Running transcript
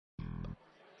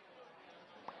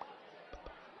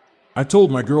I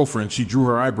told my girlfriend she drew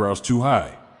her eyebrows too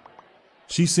high.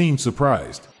 She seemed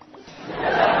surprised.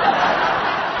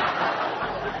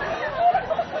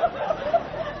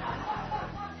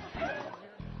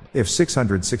 If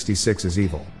 666 is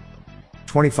evil,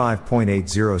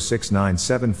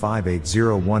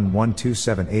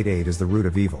 25.80697580112788 is the root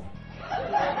of evil.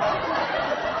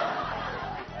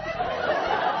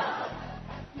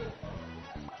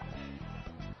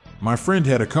 My friend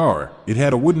had a car. It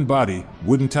had a wooden body,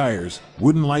 wooden tires,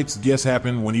 wooden lights. Guess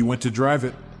happened when he went to drive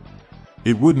it?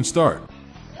 It wouldn't start.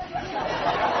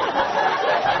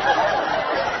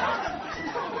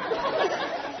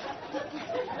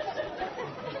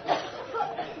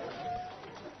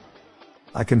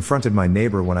 I confronted my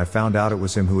neighbor when I found out it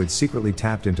was him who had secretly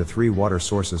tapped into 3 water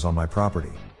sources on my property.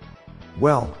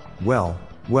 Well.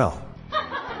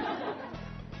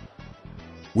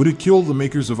 Would it kill the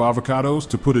makers of avocados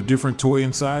to put a different toy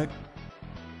inside?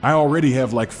 I already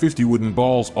have like 50 wooden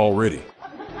balls already.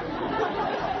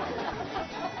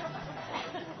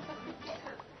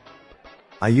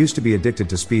 I used to be addicted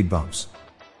to speed bumps.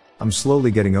 I'm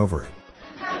slowly getting over it.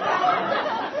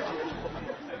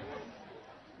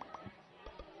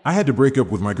 I had to break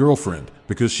up with my girlfriend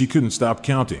because she couldn't stop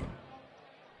counting.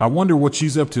 I wonder what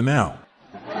she's up to now.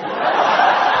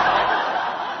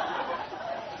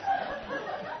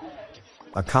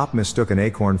 A cop mistook an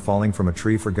acorn falling from a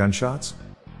tree for gunshots?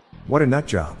 What a nut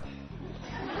job.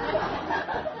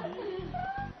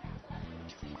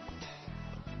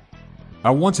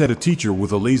 I once had a teacher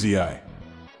with a lazy eye.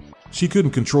 She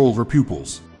couldn't control her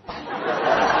pupils.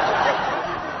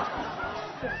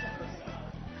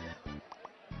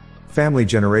 Family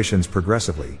generations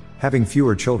progressively, having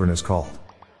fewer children is called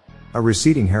a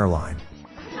receding hairline.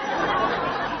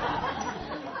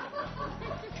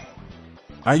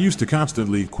 I used to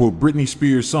constantly quote Britney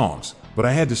Spears songs, but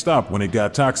I had to stop when it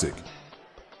got toxic.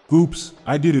 Oops,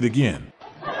 I did it again.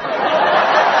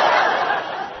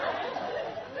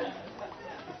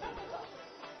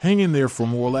 Hang in there for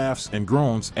more laughs and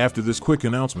groans after this quick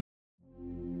announcement.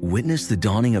 Witness the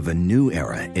dawning of a new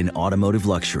era in automotive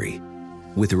luxury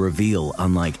with a reveal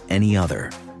unlike any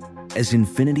other as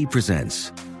Infiniti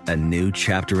presents a new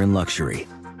chapter in luxury,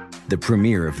 the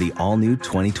premiere of the all-new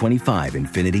 2025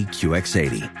 Infiniti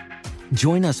QX80.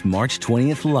 Join us March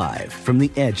 20th live from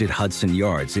the Edge at Hudson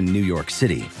Yards in New York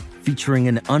City, featuring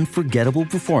an unforgettable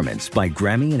performance by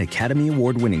Grammy and Academy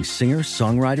Award-winning singer,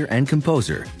 songwriter, and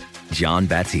composer, Jon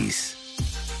Batiste.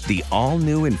 The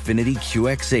all-new Infiniti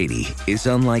QX80 is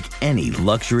unlike any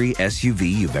luxury SUV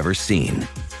you've ever seen.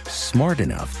 Smart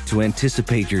enough to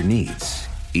anticipate your needs,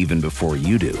 even before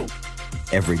you do.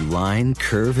 Every line,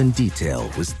 curve, and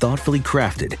detail was thoughtfully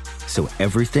crafted, so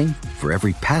everything for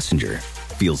every passenger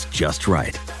feels just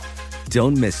right.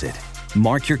 Don't miss it.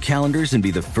 Mark your calendars and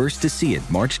be the first to see it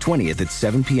March 20th at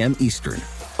 7 p.m. Eastern,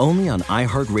 only on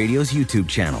iHeartRadio's YouTube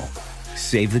channel.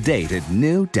 Save the date at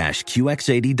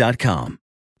new-QX80.com.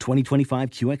 2025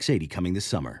 QX80 coming this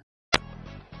summer.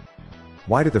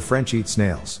 Why do the French eat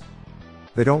snails?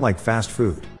 They don't like fast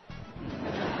food.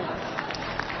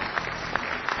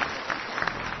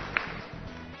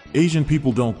 Asian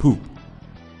people don't poop.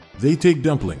 They take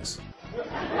dumplings.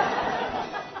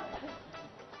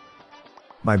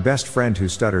 My best friend who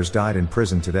stutters died in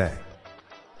prison today.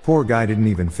 Poor guy didn't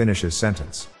even finish his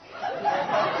sentence.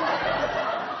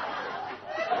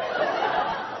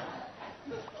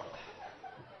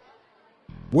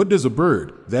 What does a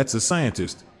bird, that's a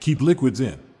scientist, keep liquids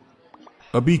in?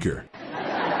 A beaker.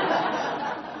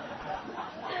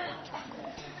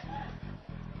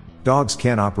 Dogs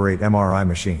can't operate MRI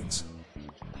machines,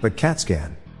 but cats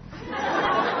can.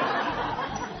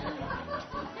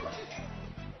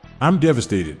 I'm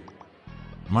devastated.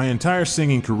 My entire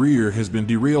singing career has been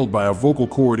derailed by a vocal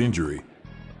cord injury.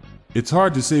 It's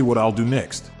hard to say what I'll do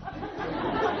next.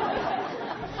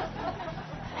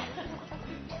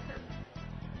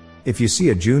 If you see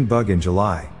a June bug in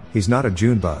July, he's not a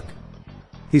June bug.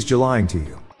 He's Julying to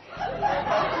you.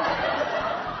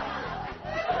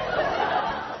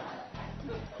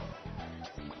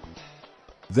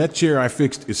 That chair I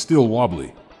fixed is still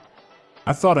wobbly.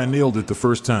 I thought I nailed it the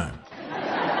first time.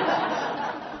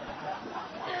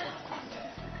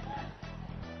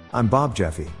 I'm Bob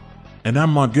Jeffy. And I'm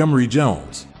Montgomery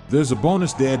Jones. There's a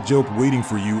bonus dad joke waiting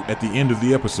for you at the end of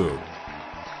the episode.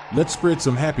 Let's spread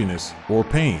some happiness, or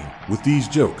pain, with these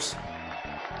jokes.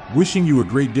 Wishing you a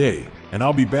great day, and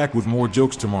I'll be back with more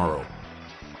jokes tomorrow.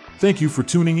 Thank you for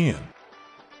tuning in.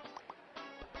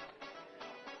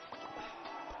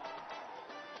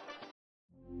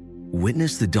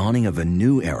 Witness the dawning of a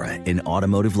new era in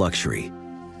automotive luxury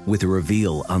with a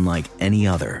reveal unlike any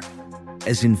other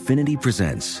as Infiniti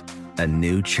presents a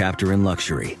new chapter in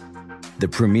luxury. The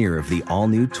premiere of the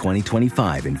all-new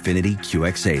 2025 Infiniti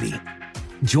QX80.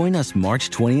 Join us March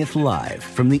 20th live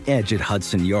from the Edge at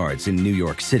Hudson Yards in New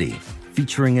York City,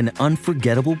 featuring an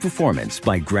unforgettable performance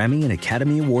by Grammy and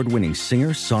Academy Award-winning singer,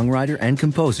 songwriter, and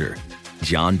composer,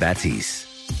 Jon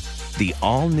Batiste. The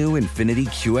all-new Infiniti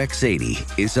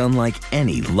QX80 is unlike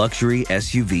any luxury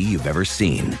SUV you've ever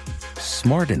seen.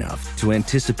 Smart enough to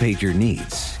anticipate your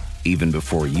needs, even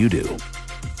before you do.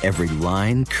 Every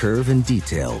line, curve, and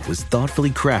detail was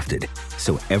thoughtfully crafted,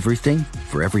 so everything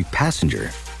for every passenger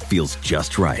feels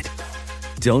just right.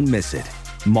 Don't miss it.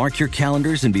 Mark your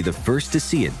calendars and be the first to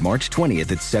see it March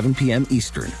 20th at 7 p.m.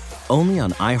 Eastern, only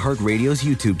on iHeartRadio's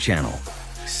YouTube channel.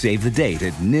 Save the date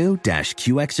at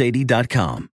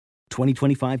new-QX80.com.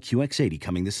 2025 QX80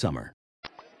 coming this summer.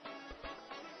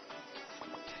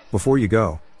 Before you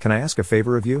go, can I ask a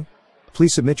favor of you?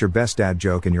 Please submit your best dad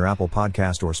joke in your Apple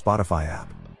Podcast or Spotify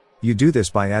app. You do this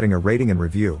by adding a rating and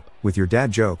review with your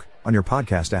dad joke on your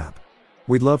podcast app.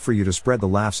 We'd love for you to spread the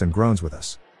laughs and groans with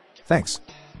us. Thanks.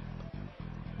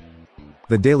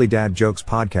 The Daily Dad Jokes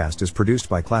podcast is produced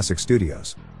by Classic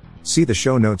Studios. See the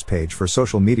show notes page for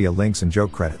social media links and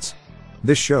joke credits.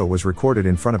 This show was recorded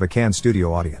in front of a Cannes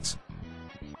studio audience.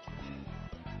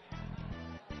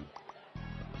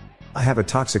 I have a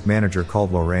toxic manager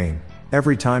called Lorraine.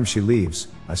 Every time she leaves,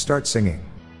 I start singing.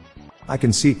 I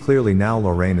can see clearly now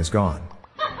Lorraine is gone.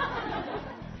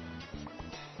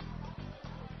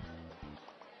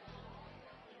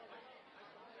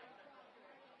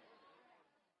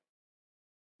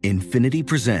 Infiniti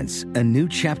presents a new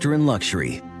chapter in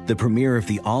luxury. The premiere of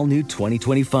the all-new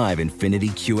 2025 Infiniti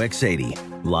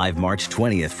QX80, live March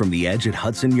 20th from the Edge at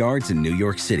Hudson Yards in New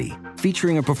York City,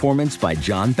 featuring a performance by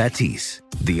Jon Batiste.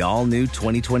 The all-new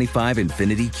 2025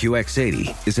 Infiniti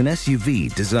QX80 is an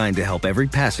SUV designed to help every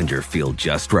passenger feel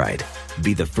just right.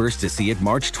 Be the first to see it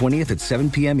March 20th at 7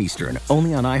 p.m. Eastern,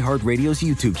 only on iHeartRadio's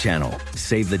YouTube channel.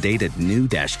 Save the date at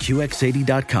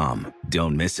new-QX80.com.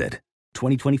 Don't miss it.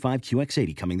 2025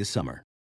 QX80 coming this summer.